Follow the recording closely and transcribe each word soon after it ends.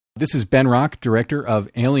This is Ben Rock, director of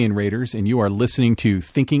Alien Raiders, and you are listening to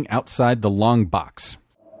Thinking Outside the Long Box.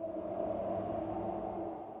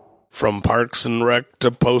 From Parks and Rec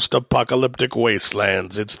to post-apocalyptic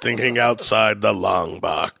wastelands, it's Thinking Outside the Long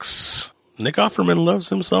Box. Nick Offerman loves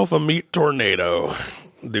himself a meat tornado.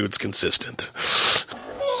 Dude's consistent.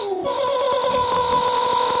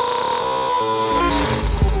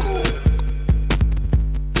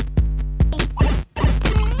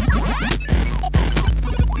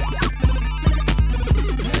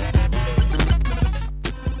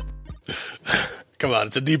 Come on,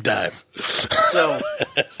 it's a deep dive. So,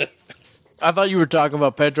 I thought you were talking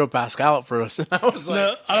about Pedro Pascal at first, and I was like,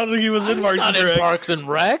 No, I don't think he was in Parks and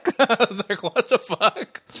Rec. I was like, what the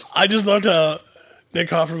fuck? I just loved how Nick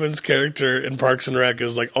Offerman's character in Parks and Rec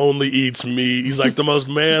is like only eats meat. He's like the most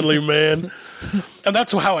manly man. And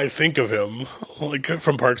that's how I think of him, like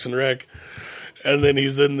from Parks and Rec. And then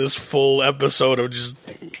he's in this full episode of just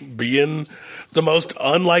being the most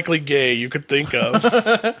unlikely gay you could think of.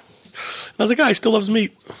 I was like, he still loves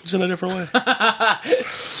meat, just in a different way.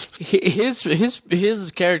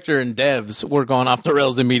 His character in Devs, we're going off the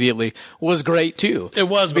rails immediately, was great too. It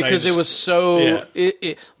was, because it was so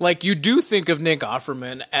yeah. like you do think of Nick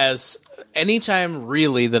Offerman as anytime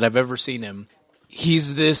really that I've ever seen him,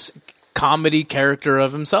 he's this comedy character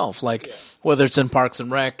of himself. Like whether it's in Parks and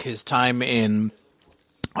Rec, his time in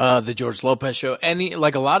the George Lopez show, a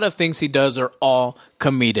lot of things he does are all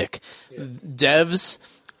comedic. Yeah. Devs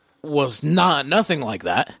was nothing like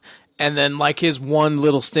that. And then like his one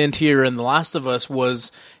little stint here in The Last of Us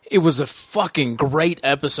was a fucking great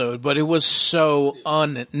episode, but it was so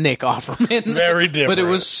un-Nick Offerman. Very different. But it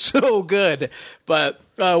was so good. But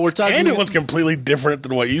we're talking... And it was completely different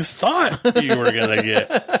than what you thought you were going to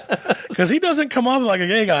get. Because he doesn't come off like a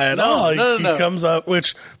gay guy at all. He comes up,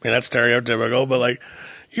 which, I mean, that's stereotypical, but like...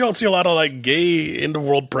 You don't see a lot of like gay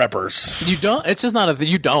in-the-world preppers. You don't. It's just not a thing.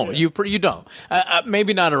 You don't. You don't.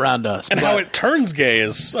 Maybe not around us. And how it turns gay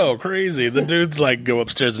is so crazy. The dude's like, "Go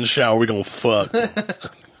upstairs and shower. We're gonna fuck."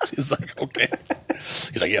 He's like, "Okay."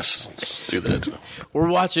 He's like, "Yes, let's do that."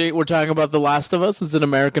 We're talking about The Last of Us. It's an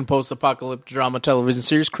American post-apocalyptic drama television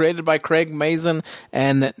series created by Craig Mazin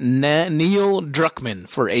and Neil Druckmann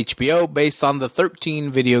for HBO, based on the 13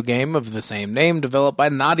 video game of the same name developed by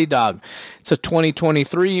Naughty Dog. It's a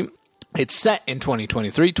 2023. It's set in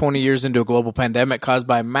 2023, 20 years into a global pandemic caused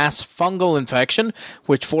by mass fungal infection,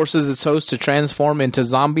 which forces its host to transform into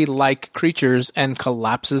zombie-like creatures and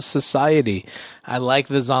collapses society. I like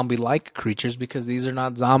the zombie-like creatures because these are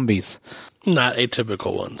not zombies. Not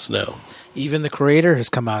atypical ones, no. Even the creator has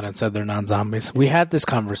come out and said they're not zombies. We had this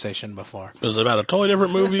conversation before. It was about a totally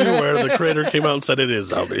different movie where the creator came out and said it is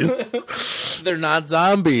zombies. They're not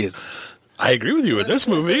zombies. I agree with you with this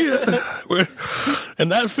movie. In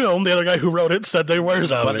that film, the other guy who wrote it said they were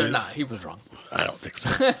zombies. But they're not. He was wrong. I don't think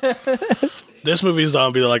so. This movie's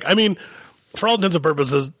zombie. Like, I mean, for all intents and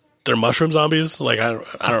purposes, they're mushroom zombies. Like, I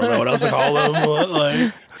don't know what else to call them.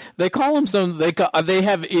 Like, they call them some. They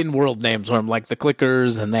have in-world names for them, like the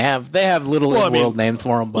clickers, and they have little in-world names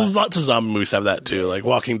for them. But lots of zombie movies have that too. Like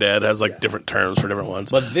Walking Dead has like different terms for different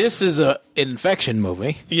ones. But this is a infection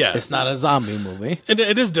movie. Yeah, it's not a zombie movie.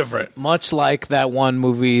 It is different. Much like that one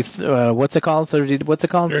movie. What's it called? What's it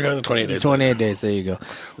called? You're going to 28 Days. 28 Days. There you go.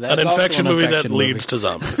 That's an infection movie that leads to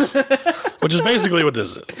zombies, which is basically what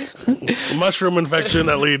this is. It's a mushroom infection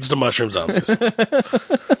that leads to mushroom zombies.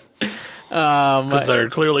 Because they're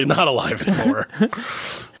clearly not alive anymore.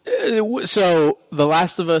 So, The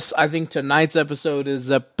Last of Us, I think tonight's episode is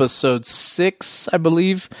episode 6, I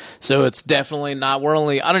believe. So it's definitely not,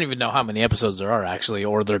 I don't even know how many episodes there are actually,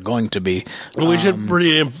 or they're going to be. Well, we should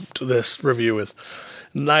preempt this review with,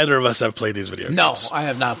 neither of us have played these video games. No, I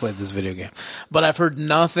have not played this video game. But I've heard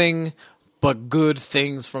nothing but good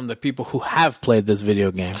things from the people who have played this video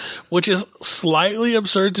game. Which is slightly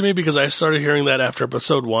absurd to me because I started hearing that after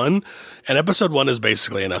episode 1, and episode 1 is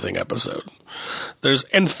basically a nothing episode.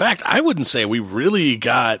 In fact, I wouldn't say we really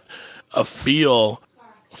got a feel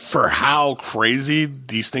for how crazy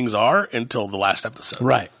these things are until the last episode.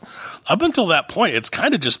 Right. Up until that point, it's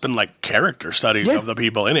kind of just been like character studies of the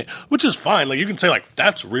people in it, which is fine. Like you can say like,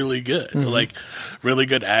 that's really good. Mm-hmm. Like really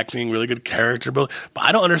good acting, really good character building. But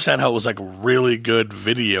I don't understand how it was like really good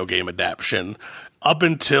video game adaptation up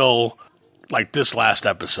until like this last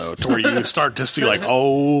episode to where you start to see like,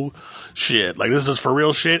 oh shit, like this is for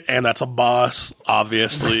real shit. And that's a boss,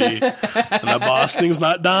 obviously. And that boss thing's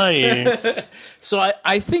not dying. So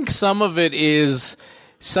I think some of it is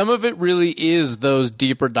some of it really is those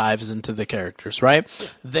deeper dives into the characters, right?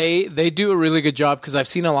 They do a really good job, because I've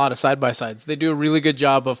seen a lot of side-by-sides. They do a really good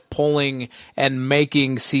job of pulling and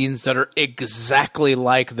making scenes that are exactly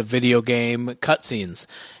like the video game cutscenes.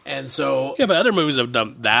 And so... Yeah, but other movies have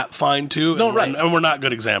done that fine, too. No, and right. And we're not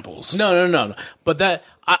good examples. No. But that...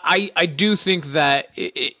 I do think that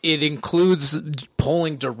it includes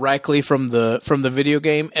pulling directly from the video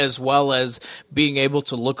game, as well as being able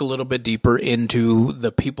to look a little bit deeper into the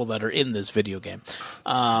people that are in this video game.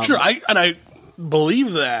 Sure, I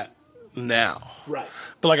believe that now. Right.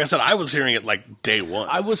 But like I said, I was hearing it like day one.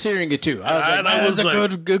 I was hearing it too. I was like, And I that was was a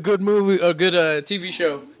like- good movie, a good TV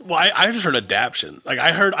show. Well, I just heard adaptation. Like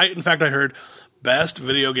I heard best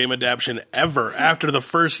video game adaptation ever after the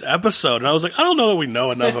first episode, and I was like, I don't know that we know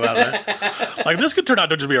enough about that. Like this could turn out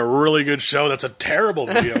to just be a really good show that's a terrible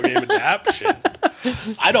video game adaptation.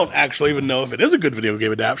 I don't actually even know if it is a good video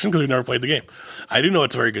game adaptation because we've never played the game. I do know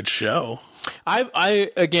it's a very good show. I've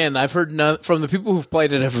heard from the people who've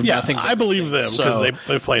played it. I've heard nothing. I believe them because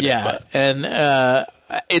they've played it. But. And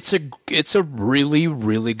it's a really,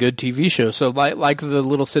 really good TV show. So like the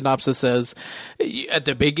little synopsis says at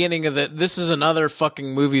the beginning of this is another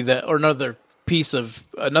fucking movie or another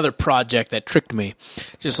project that tricked me,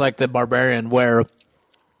 just like The Barbarian, where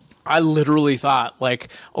I literally thought, like,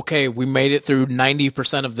 okay, we made it through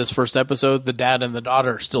 90% of this first episode. The dad and the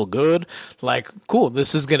daughter are still good. Like, cool,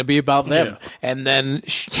 this is going to be about them. Yeah. And then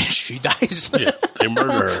she dies. Yeah, they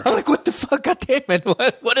murder her. I'm like, what the fuck? God damn it.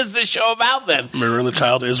 What is this show about then? Murdering the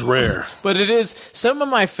child is rare. But it is. Some of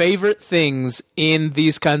my favorite things in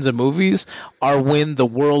these kinds of movies are when the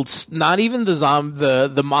world's not even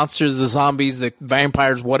the monsters, the zombies, the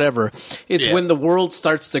vampires, whatever. It's when the world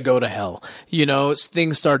starts to go to hell. You know,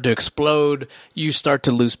 things start to explode. You start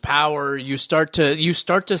to lose power. You start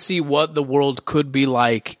to see what the world could be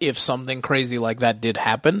like if something crazy like that did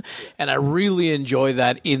happen. And I really enjoy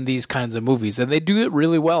that in these kinds of movies, and they do it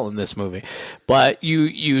really well in this movie. But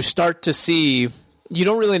you start to see, you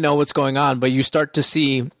don't really know what's going on, but you start to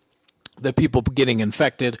see the people getting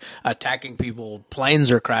infected, attacking people,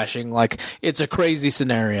 planes are crashing. Like, it's a crazy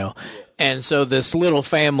scenario. And so this little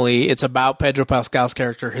family, it's about Pedro Pascal's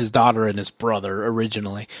character, his daughter, and his brother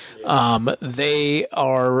originally. They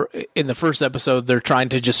are, in the first episode, they're trying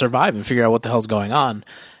to just survive and figure out what the hell's going on.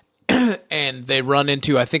 And they run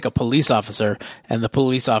into, I think, a police officer, and the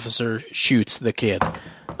police officer shoots the kid.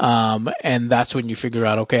 And that's when you figure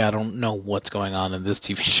out, okay, I don't know what's going on in this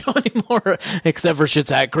TV show anymore, except for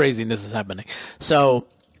shit's craziness is happening. So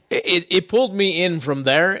it pulled me in from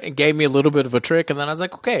there and gave me a little bit of a trick, and then I was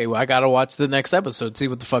like, okay, well, I got to watch the next episode, see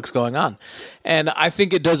what the fuck's going on. And I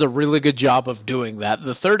think it does a really good job of doing that.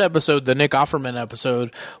 The third episode, the Nick Offerman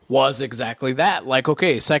episode, was exactly that. Like,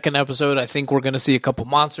 okay, second episode, I think we're going to see a couple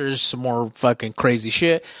monsters, some more fucking crazy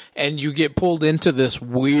shit, and you get pulled into this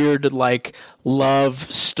weird, like, love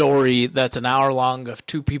story that's an hour long of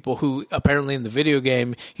two people who apparently in the video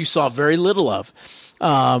game you saw very little of.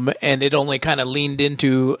 And it only kind of leaned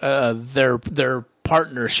into their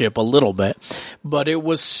partnership a little bit, but it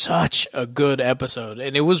was such a good episode,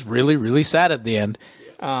 and it was really, really sad at the end.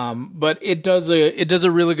 But it does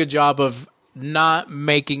a really good job of not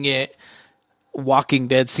making it Walking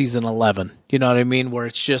Dead season 11. You know what I mean? Where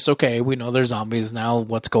it's just, okay, we know there's zombies now,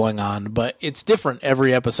 what's going on? But it's different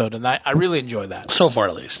every episode, and I really enjoy that. So far,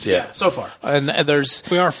 at least, yeah. So far. And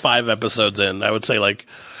we are 5 episodes in. I would say, like,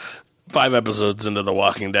 5 episodes into The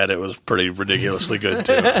Walking Dead, it was pretty ridiculously good,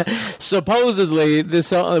 too. Supposedly,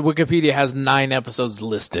 this Wikipedia has 9 episodes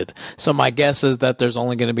listed. So my guess is that there's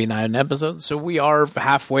only going to be 9 episodes. So we are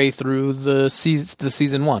halfway through the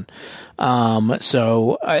season 1.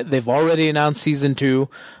 So they've already announced season 2.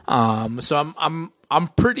 So I'm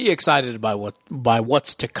pretty excited by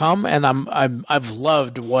what's to come, and I've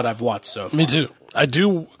loved what I've watched so far. Me too.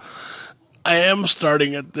 I am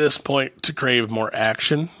starting at this point to crave more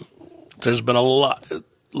action. There's been a lot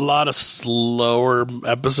of slower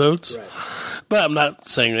episodes, right. But I'm not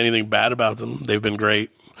saying anything bad about them. They've been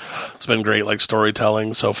great. It's been great, like,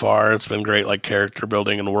 storytelling so far. It's been great, like, character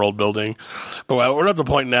building and world building. But we're at the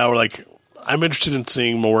point now where, like, I'm interested in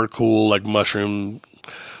seeing more cool, like, mushroom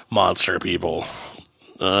monster people.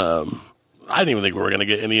 I didn't even think we were going to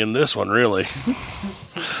get any in this one, really.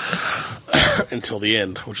 Until the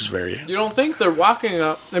end, which is very... You don't think they're walking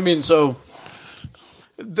up... I mean, so...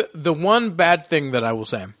 The one bad thing that I will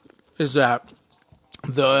say is that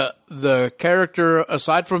the character,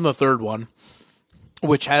 aside from the third one,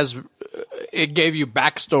 which has it gave you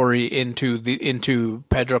backstory into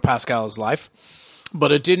Pedro Pascal's life,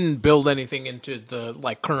 but it didn't build anything into the,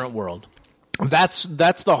 like, current world. That's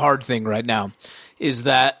the hard thing right now, is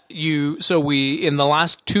that in the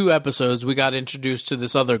last 2 episodes we got introduced to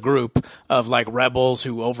this other group of like rebels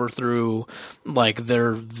who overthrew like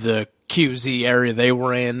the QZ area they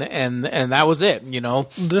were in, and that was it, you know.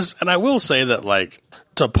 And I will say that, like,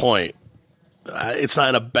 to point, it's not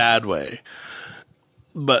in a bad way,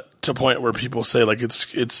 but to point where people say like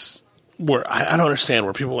it's where I don't understand,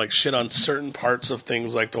 where people like shit on certain parts of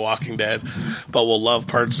things like The Walking Dead, but will love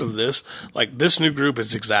parts of this. Like, this new group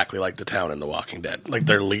is exactly like the town in The Walking Dead. Like,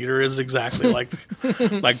 their leader is exactly like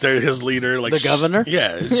they're his leader. Like, the governor?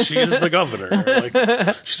 She is the governor.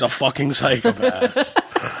 Like, she's a fucking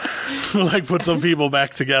psychopath. Like, put some people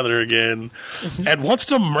back together again and wants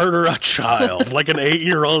to murder a child, like an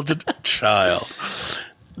 8-year-old child.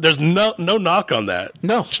 There's no knock on that.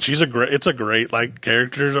 No, it's a great like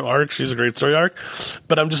character arc. She's a great story arc.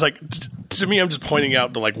 But I'm just like, to me, I'm just pointing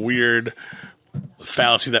out the like weird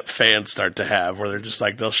fallacy that fans start to have, where they're just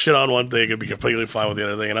like, they'll shit on one thing and be completely fine with the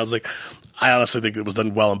other thing. And I was like, I honestly think it was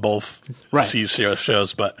done well in both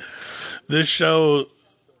shows. But this show,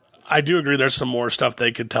 I do agree there's some more stuff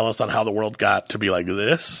they could tell us on how the world got to be like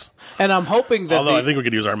this. And I'm hoping that I think we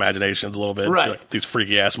could use our imaginations a little bit. Right. Like, these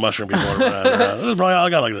freaky ass mushroom people running around. This is probably how I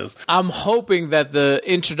got like this. I'm hoping that the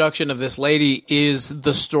introduction of this lady is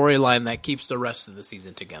the storyline that keeps the rest of the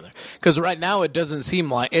season together. Because right now it doesn't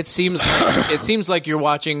seem like it seems like you're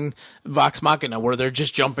watching Vox Machina, where they're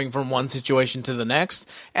just jumping from one situation to the next,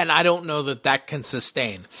 and I don't know that can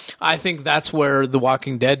sustain. I think that's where The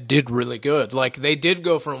Walking Dead did really good. Like, they did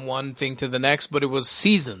go from one thing to the next, but it was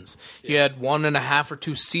seasons. You had 1.5 or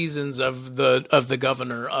 2 seasons of the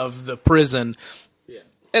governor of the prison,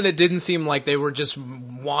 and it didn't seem like they were just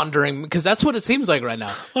wandering, because that's what it seems like right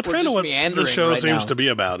now. Well, it's kind of what the show seems to be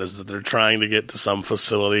about, is that they're trying to get to some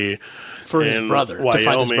facility for his brother,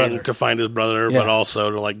 Wyoming, to find his brother, but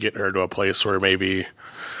also to like get her to a place where maybe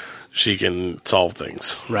she can solve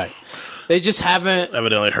things. Right. They just haven't.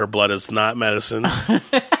 Evidently, her blood is not medicine.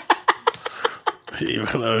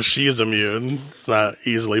 Even though she's immune, it's not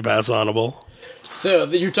easily pass-onable. So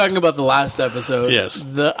you're talking about the last episode. Yes.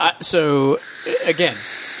 So again,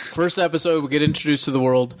 first episode we get introduced to the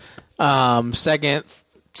world. Second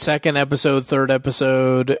episode, third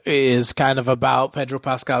episode is kind of about Pedro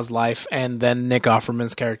Pascal's life, and then Nick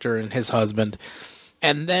Offerman's character and his husband,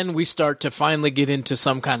 and then we start to finally get into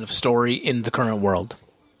some kind of story in the current world.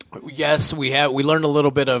 Yes, we learned a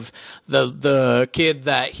little bit of the kid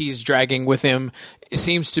that he's dragging with him. It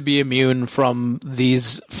seems to be immune from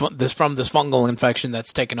this fungal infection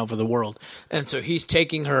that's taken over the world, and so he's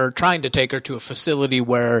trying to take her to a facility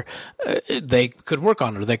where they could work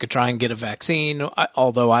on her. They could try and get a vaccine,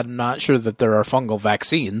 although I'm not sure that there are fungal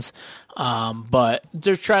vaccines. But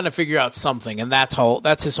they're trying to figure out something, and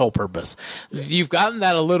that's his whole purpose. You've gotten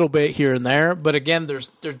that a little bit here and there, but again,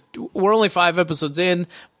 we're only 5 episodes in,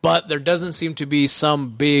 but there doesn't seem to be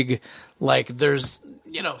some big,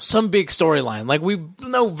 some big storyline. Like, we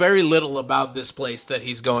know very little about this place that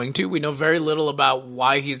he's going to. We know very little about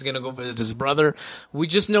why he's going to go visit his brother. We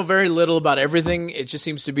just know very little about everything. It just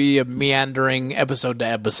seems to be a meandering episode to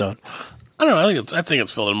episode. I don't know. I think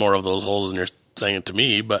it's filled in more of those holes than you're saying it to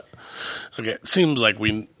me, but okay, it seems like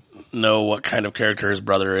we know what kind of character his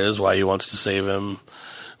brother is, why he wants to save him.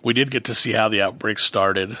 We did get to see how the outbreak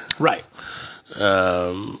started. Right.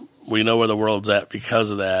 We know where the world's at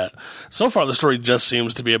because of that. So far, the story just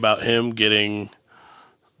seems to be about him getting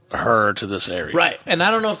her to this area. Right. And I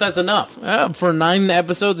don't know if that's enough. For 9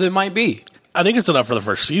 episodes, it might be. I think it's enough for the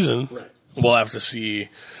first season. Right. We'll have to see.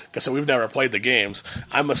 Because we've never played the games.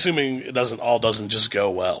 I'm assuming it doesn't just go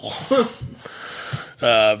well.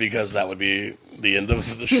 Because that would be the end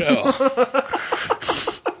of the show.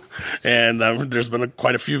 And there's been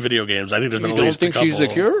quite a few video games. I think there's been at least a couple. You don't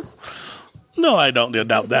think she's the cure? No, I don't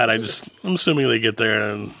doubt that. I'm assuming they get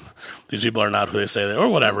there and these people are not who they say they are, or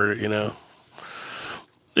whatever, you know.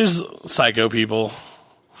 There's psycho people.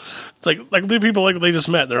 It's like the people like they just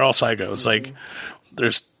met, they're all psychos. Like,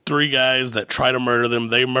 there's 3 guys that try to murder them.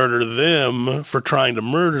 They murder them for trying to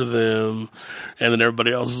murder them. And then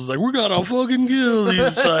everybody else is like, we're going to fucking kill these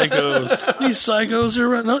psychos. These psychos are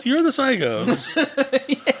right. No, you're the psychos.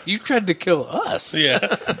 Yeah, you tried to kill us.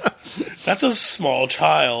 Yeah. That's a small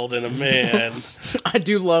child and a man. I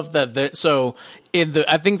do love that. So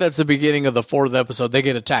I think that's the beginning of the 4th episode. They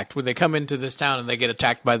get attacked. When they come into this town and they get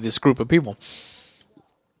attacked by this group of people.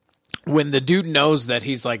 When the dude knows that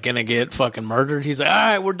he's like gonna get fucking murdered, he's like, all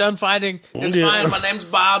right, we're done fighting. It's fine. My name's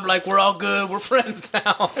Bob. Like, we're all good. We're friends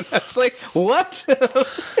now. And that's like, what? That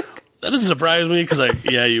doesn't surprise me because,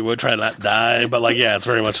 you would try to not die. But, it's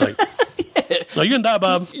very much like... Yeah. No, you can die,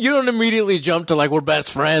 Bob. You don't immediately jump to like we're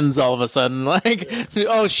best friends all of a sudden. Like,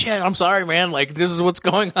 oh shit, I'm sorry, man. Like this is what's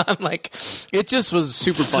going on. Like it just was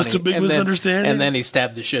super funny. Just a big misunderstanding. And then he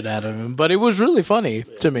stabbed the shit out of him. But it was really funny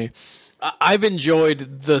to me. I've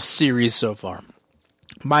enjoyed the series so far.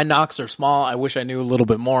 My knocks are small. I wish I knew a little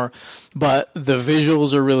bit more, but the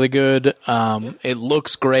visuals are really good. It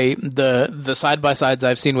looks great. The side by sides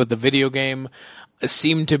I've seen with the video game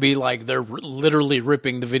seem to be like they're literally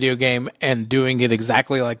ripping the video game and doing it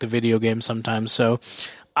exactly like the video game sometimes. So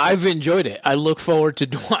I've enjoyed it. I look forward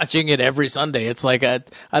to watching it every Sunday. It's like I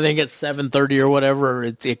think at 7:30 or whatever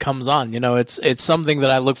it comes on. You know, it's something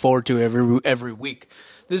that I look forward to every week.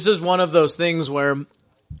 This is one of those things where,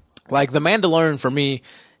 like, The Mandalorian for me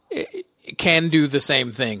it can do the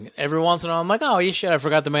same thing. Every once in a while, I'm like, oh, yeah, shit, I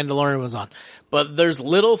forgot The Mandalorian was on. But there's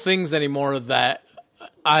little things anymore that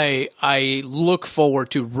I look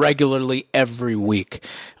forward to regularly every week.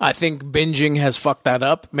 I think binging has fucked that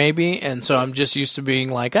up, maybe, and so I'm just used to being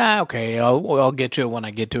like, okay, I'll get to it when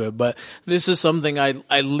I get to it. But this is something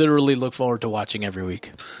I literally look forward to watching every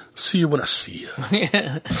week. See you when I see you.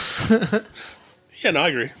 Yeah, no, I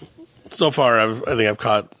agree. So far, I think I've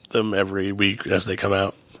caught them every week as they come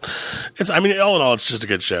out. All in all, it's just a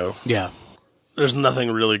good show. Yeah. There's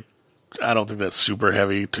nothing really, I don't think that's super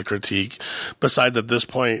heavy to critique. Besides, at this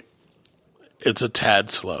point, it's a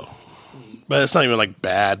tad slow. But it's not even like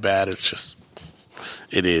bad. It's just,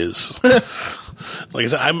 it is. Like I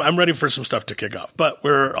said, I'm ready for some stuff to kick off. But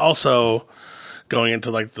we're also going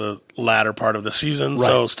into like the latter part of the season, right.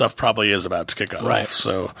 So stuff probably is about to kick off. Right.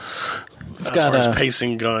 So as far as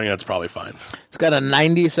pacing going, that's probably fine. It's got a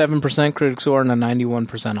 97% critic score and a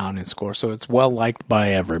 91% audience score, so it's well liked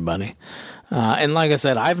by everybody. And like I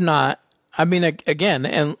said,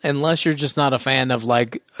 unless you're just not a fan of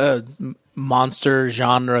like a monster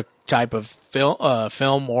genre type of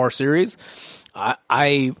film or series,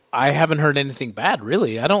 I haven't heard anything bad,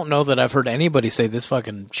 really. I don't know that I've heard anybody say this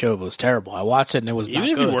fucking show was terrible. I watched it and it was not good.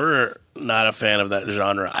 Even if you were not a fan of that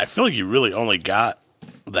genre, I feel like you really only got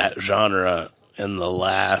that genre in the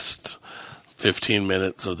last 15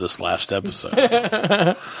 minutes of this last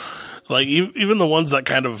episode. Like, even the ones that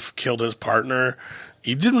kind of killed his partner,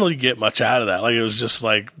 you didn't really get much out of that. Like, it was just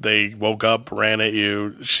like they woke up, ran at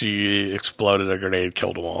you, she exploded a grenade,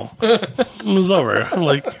 killed them all. It was over.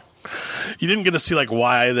 Like, you didn't get to see like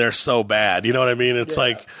why they're so bad. You know what I mean? It's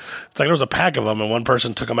like there was a pack of them and one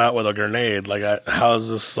person took them out with a grenade. Like, how is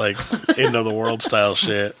this like end of the world style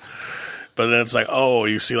shit? But then it's like, oh,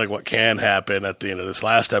 you see like what can happen at the end of this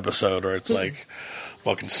last episode, or it's like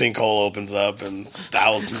fucking sinkhole opens up and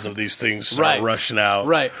thousands of these things start rushing out.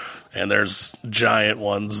 Right. And there's giant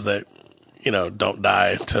ones that, don't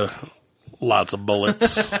die to lots of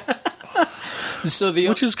bullets.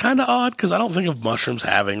 Which is kind of odd because I don't think of mushrooms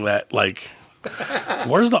having that, like,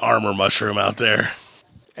 where's the armor mushroom out there?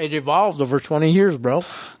 It evolved over 20 years, bro.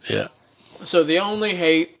 Yeah. So the only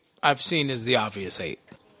hate I've seen is the obvious hate.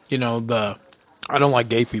 I don't like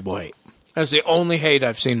gay people hate. That's the only hate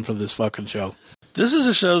I've seen for this fucking show. This is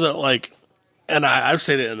a show that, like, and I've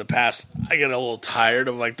said it in the past, I get a little tired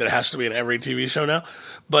of, like, that it has to be in every TV show now.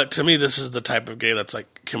 But to me, this is the type of gay that's,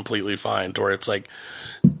 like, completely fine, to where it's, like,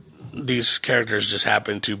 these characters just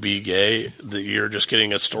happen to be gay, that you're just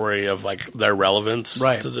getting a story of, like, their relevance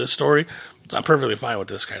to this story. So I'm perfectly fine with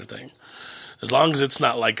this kind of thing. As long as it's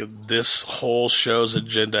not like this whole show's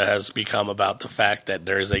agenda has become about the fact that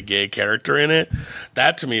there's a gay character in it.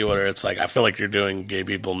 That, to me, where it's like, I feel like you're doing gay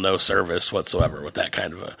people no service whatsoever with that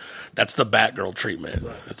kind of that's the Batgirl treatment.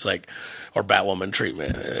 Right. It's like, or Batwoman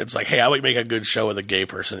treatment. It's like, hey, I would make a good show with a gay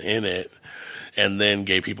person in it, and then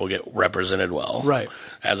gay people get represented well. Right.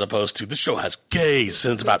 As opposed to, this show has gays,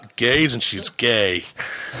 and it's about gays, and she's gay.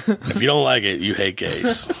 If you don't like it, you hate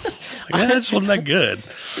gays. It's like, that just wasn't that good.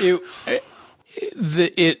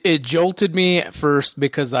 It jolted me at first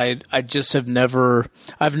because I just I've never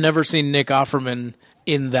seen Nick Offerman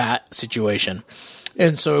in that situation,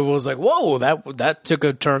 and so it was like, whoa, that took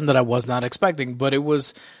a turn that I was not expecting. But it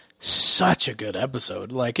was such a good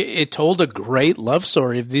episode. Like, it told a great love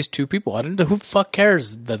story of these two people. I don't know, who the fuck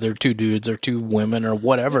cares that they're two dudes or two women or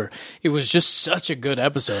whatever. It was just such a good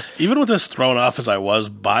episode. Even with as thrown off as I was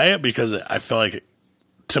by it, because I feel like,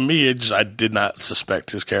 to me, I did not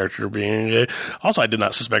suspect his character being gay. Also, I did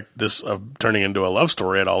not suspect this of turning into a love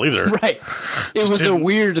story at all either. Right. It was a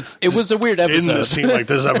weird episode. Didn't seem like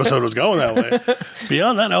this episode was going that way.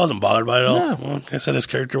 Beyond that, I wasn't bothered by it at all. No. Well, like I said, his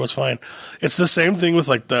character was fine. It's the same thing with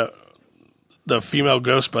like the female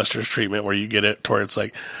Ghostbusters treatment, where you get it to where it's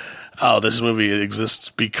like, oh, this movie exists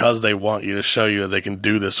because they want you to show you that they can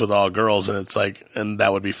do this with all girls, and it's like, and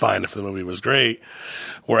that would be fine if the movie was great.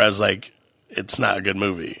 Whereas, like, it's not a good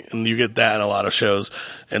movie. And you get that in a lot of shows,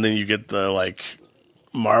 and then you get the like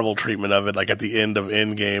Marvel treatment of it, like at the end of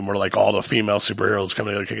Endgame, where like all the female superheroes come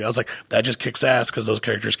together to kick. I was like, that just kicks ass because those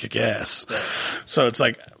characters kick ass. So it's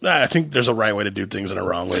like, I think there's a right way to do things and a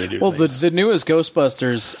wrong way to do things. Well, the newest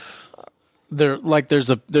Ghostbusters, there's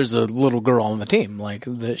a little girl on the team, like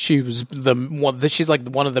she's like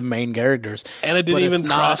one of the main characters, and it didn't even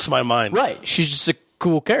cross my mind. Right, she's just a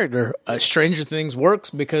cool character. Stranger Things works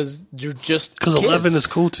because you're just because 11 is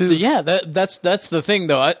cool too. Yeah, that's the thing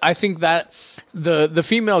though. I think that the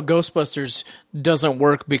female Ghostbusters doesn't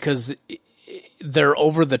work because they're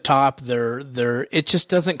over the top. It just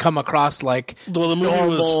doesn't come across like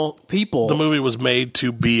normal people. The movie was made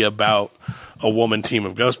to be about a woman team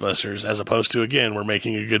of Ghostbusters, as opposed to, again, we're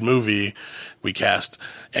making a good movie. We cast,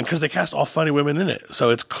 and because they cast all funny women in it,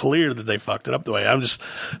 so it's clear that they fucked it up the way. I'm just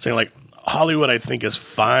saying, like, Hollywood, I think, is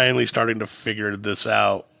finally starting to figure this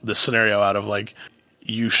scenario out of like,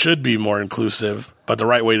 you should be more inclusive, but the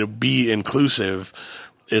right way to be inclusive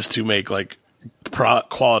is to make like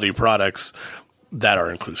quality products that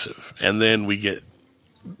are inclusive, and then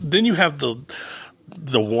you have the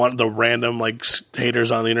random like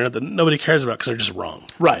haters on the internet that nobody cares about because they're just wrong.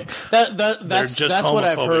 Right. That's what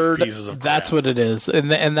I've heard. That's what it is,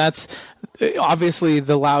 and that's obviously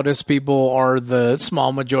the loudest people are the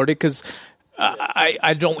small majority because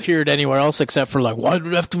I don't hear it anywhere else except for like, why do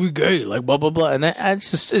it have to be gay? Like blah blah blah, and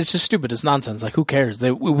it's just stupid. It's nonsense. Like, who cares?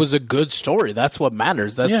 It was a good story. That's what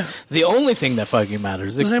matters. That's the only thing that fucking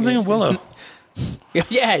matters. The same thing in Willow.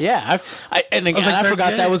 Yeah. I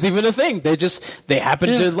forgot that was even a thing. They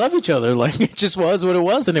happened to love each other. Like, it just was what it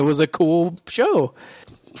was, and it was a cool show.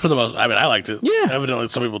 For the most, I mean, I liked it. Yeah. Evidently,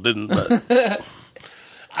 some people didn't. But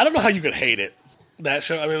I don't know how you could hate it. That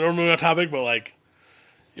show. I mean, we're moving on topic, but like,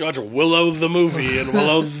 you watch Willow the movie and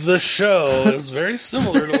Willow the show. It's very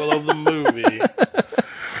similar to Willow the movie.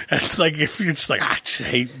 It's like, if you're just like, I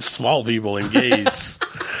hate small people and gays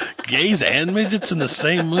and midgets in the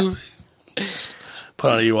same movie.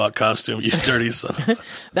 Put on a Ewok costume, you dirty son.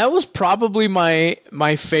 That was probably my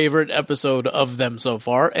favorite episode of them so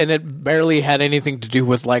far, and it barely had anything to do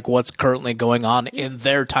with like what's currently going on in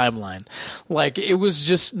their timeline. Like, it was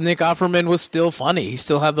just Nick Offerman was still funny. He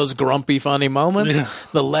still had those grumpy, funny moments. Yeah.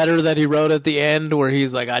 The letter that he wrote at the end where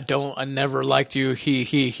he's like, I never liked you,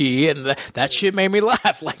 he, and that shit made me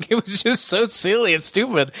laugh. Like, it was just so silly and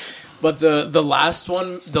stupid. But the last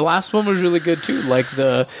one was really good too. Like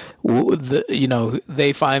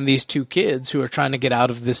they find these two kids who are trying to get out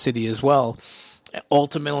of this city as well.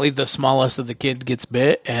 Ultimately, the smallest of the kid gets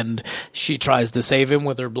bit, and she tries to save him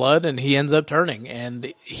with her blood, and he ends up turning, and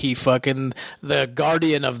the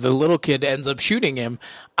guardian of the little kid ends up shooting him.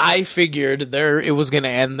 I figured it was going to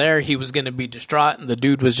end there. He was going to be distraught, and the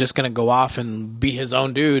dude was just going to go off and be his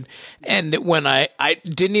own dude. And when I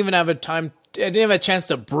didn't even have I didn't have a chance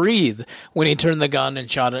to breathe when he turned the gun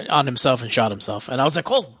and shot it on himself and shot himself. And I was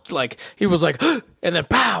like, oh, like, he was like, and then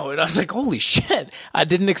pow. And I was like, holy shit. I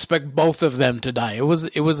didn't expect both of them to die. It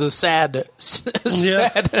was a sad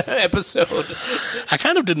episode. I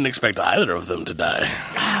kind of didn't expect either of them to die.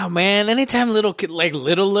 Oh, man. Anytime little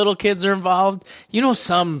kids are involved,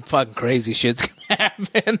 some fucking crazy shit's going to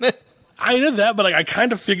happen. I knew that, but like, I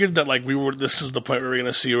kind of figured that like this is the point where we're going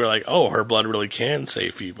to see where like, oh, her blood really can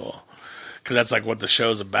save people. Because that's like what the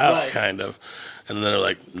show's about, right. Kind of. And then they're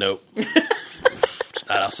like, nope. It's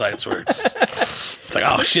not how science works. It's like,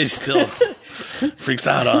 oh shit, he still freaks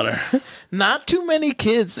out on her. Not too many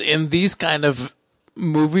kids in these kind of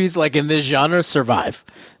movies, like in this genre, survive.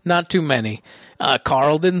 Not too many.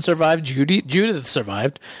 Carl didn't survive. Judith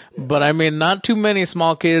survived. But I mean, not too many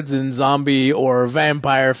small kids in zombie or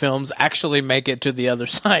vampire films actually make it to the other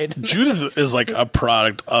side. Judith is like a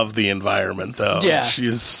product of the environment, though. Yeah.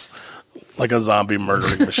 She's like a zombie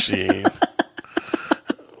murdering machine.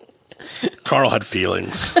 Carl had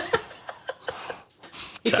feelings.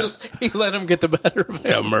 He let him get the better of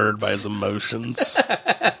him. Got murdered by his emotions.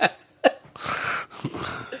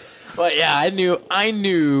 But yeah, I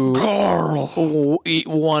knew Carl.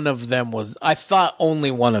 One of them was. I thought only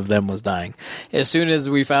one of them was dying. As soon as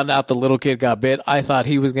we found out the little kid got bit, I thought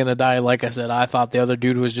he was going to die. Like I said, I thought the other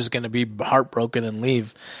dude was just going to be heartbroken and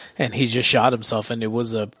leave, and he just shot himself. And it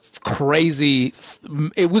was a crazy.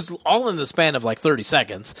 It was all in the span of like 30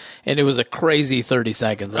 seconds, and it was a crazy 30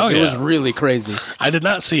 seconds. Like, It was really crazy. I did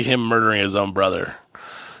not see him murdering his own brother.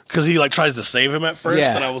 Because he like tries to save him at first,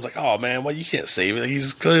 and I was like, "Oh man, well you can't save him.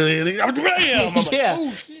 He's clearly." I'm like, yeah,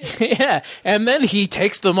 oh, shit. Yeah. And then he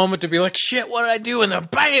takes the moment to be like, "Shit, what did I do?" And then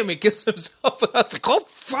bam, he gets himself. And I was like, "Oh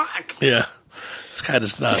fuck!" Yeah, this guy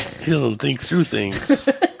does not. He doesn't think through things.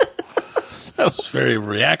 So it's very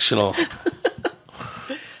reactional.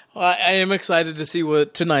 Well, I am excited to see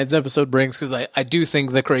what tonight's episode brings because I do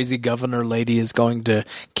think the crazy governor lady is going to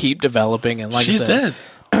keep developing. And like She's I said,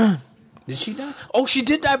 dead. Did she die? Oh, she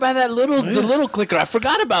did die by the little clicker. I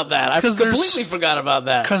forgot about that. I completely forgot about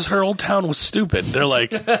that. Because her old town was stupid. They're like,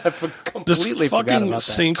 this fucking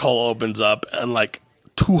sinkhole opens up and like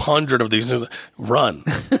 200 of these things. Run.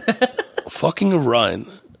 Fucking run.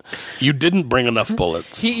 You didn't bring enough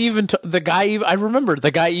bullets. He even, I remember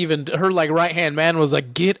the guy even, her like right-hand man was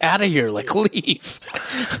like, get out of here, like leave.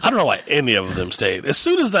 I don't know why any of them stayed. As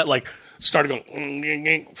soon as that like started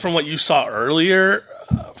going, from what you saw earlier,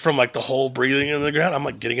 from like the whole breathing in the ground, I'm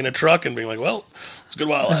like getting in a truck and being like, well, it's a good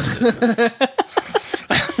while lasted.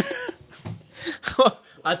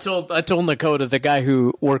 I told Nakota, the guy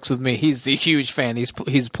who works with me, he's a huge fan.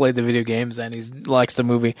 He's played the video games and he likes the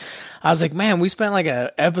movie. I was like, man, we spent like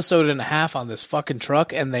an episode and a half on this fucking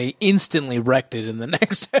truck and they instantly wrecked it in the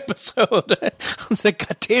next episode. I was like,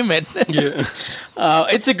 God damn it. Yeah.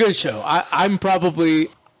 It's a good show. I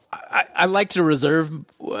like to reserve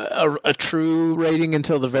a true rating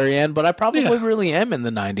until the very end, but I probably really am in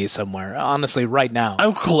the 90s somewhere, honestly, right now.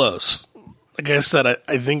 I'm close. Like I said,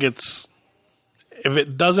 I think it's... If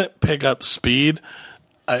it doesn't pick up speed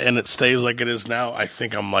and it stays like it is now, I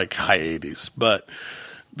think I'm like high 80s. But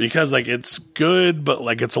because like it's good, but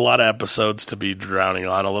like it's a lot of episodes to be drowning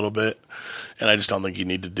on a little bit, and I just don't think you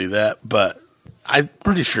need to do that. But I'm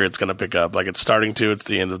pretty sure it's going to pick up. Like it's starting to. It's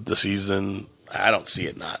the end of the season. I don't see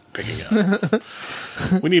it not picking up.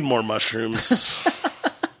 We need more mushrooms.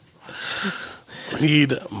 We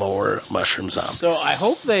need more mushroom zombies. So I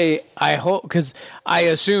hope because I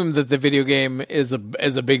assume that the video game is a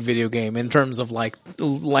big video game in terms of like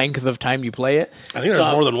length of time you play it. I think there's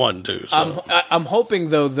more than one too. So. I'm hoping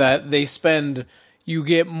though that you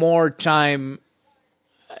get more time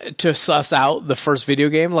to suss out the first video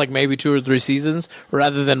game, like maybe 2 or 3 seasons,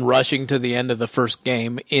 rather than rushing to the end of the first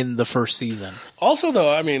game in the first season. Also,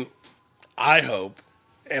 though, I mean, I hope,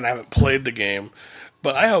 and I haven't played the game,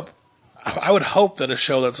 but I would hope that a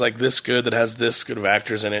show that's like this good, that has this good of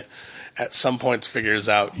actors in it, at some points figures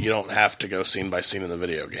out you don't have to go scene by scene in the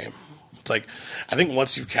video game. It's like, I think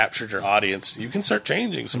once you've captured your audience, you can start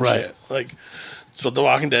changing some shit. Like, so The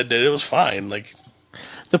Walking Dead did. It was fine. Like,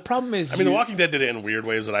 the problem is, The Walking Dead did it in weird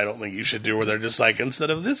ways that I don't think you should do, where they're just like,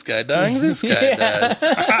 instead of this guy dying, this guy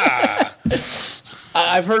dies.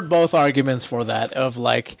 I've heard both arguments for that, of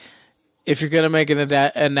like, if you're going to make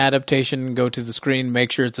an adaptation go to the screen,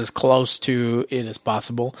 make sure it's as close to it as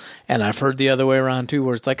possible. And I've heard the other way around too,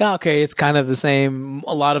 where it's like, okay, it's kind of the same.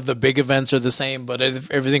 A lot of the big events are the same, but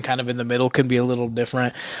everything kind of in the middle can be a little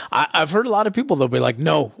different. I've heard a lot of people, they'll be like,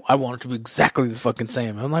 no, I want it to be exactly the fucking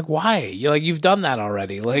same. I'm like, why? You've done that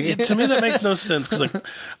already. Like, to me, that makes no sense, because like,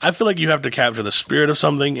 I feel like you have to capture the spirit of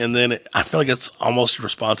something, and then I feel like it's almost your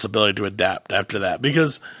responsibility to adapt after that,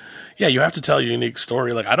 because... Yeah, you have to tell a unique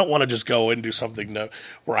story. Like, I don't want to just go and do something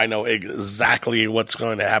where I know exactly what's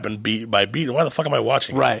going to happen beat by beat. Why the fuck am I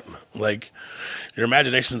watching? Right. It? Like, your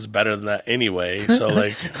imagination's better than that anyway. So,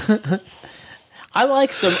 like... I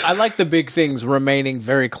like the big things remaining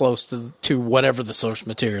very close to whatever the source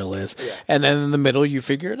material is, and then in the middle you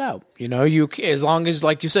figure it out. As long as,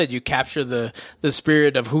 like you said, you capture the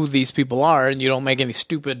spirit of who these people are, and you don't make any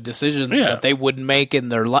stupid decisions that they wouldn't make in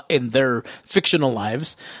their fictional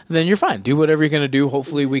lives, then you're fine. Do whatever you're going to do.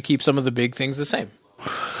 Hopefully, we keep some of the big things the same.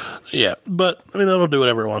 Yeah, but I mean, that'll do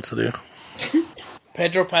whatever it wants to do.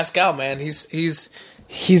 Pedro Pascal, man,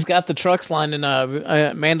 He's got the trucks lining up.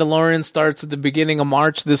 Mandalorian starts at the beginning of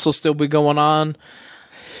March. This will still be going on.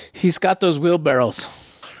 He's got those wheelbarrows.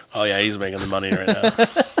 Oh, yeah, he's making the money right now.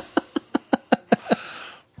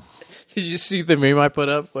 Did you see the meme I put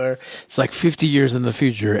up where it's like 50 years in the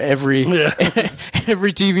future, every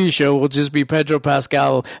TV show will just be Pedro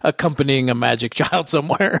Pascal accompanying a magic child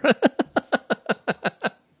somewhere?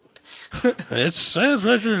 It's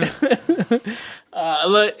Richard.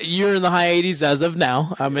 You're in the high 80s as of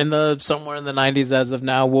now. I'm in somewhere in the 90s as of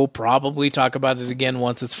now. We'll probably talk about it again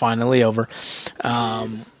once it's finally over.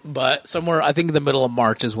 But somewhere, I think in the middle of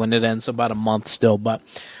March is when it ends, so about a month still. But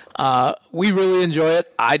we really enjoy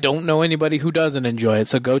it. I don't know anybody who doesn't enjoy it,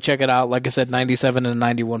 so go check it out. Like I said, 97 and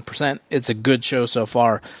 91%. It's a good show so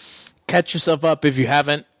far. Catch yourself up if you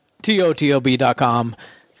haven't. TOTLB.com.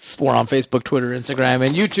 We're on Facebook, Twitter, Instagram,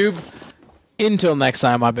 and YouTube. Until next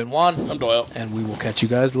time, I've been Juan. I'm Doyle. And we will catch you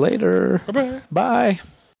guys later. Bye-bye. Bye.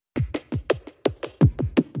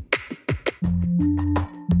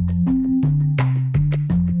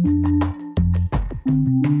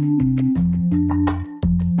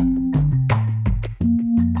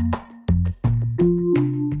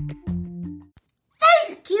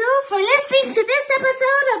 Thank you for listening to this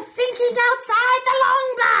episode of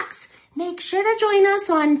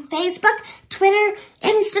Facebook, Twitter,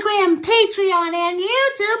 Instagram, Patreon, and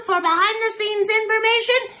YouTube for behind-the-scenes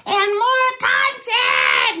information and more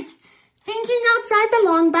content. Thinking Outside the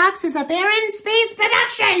Long Box is a Barren Space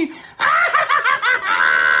production.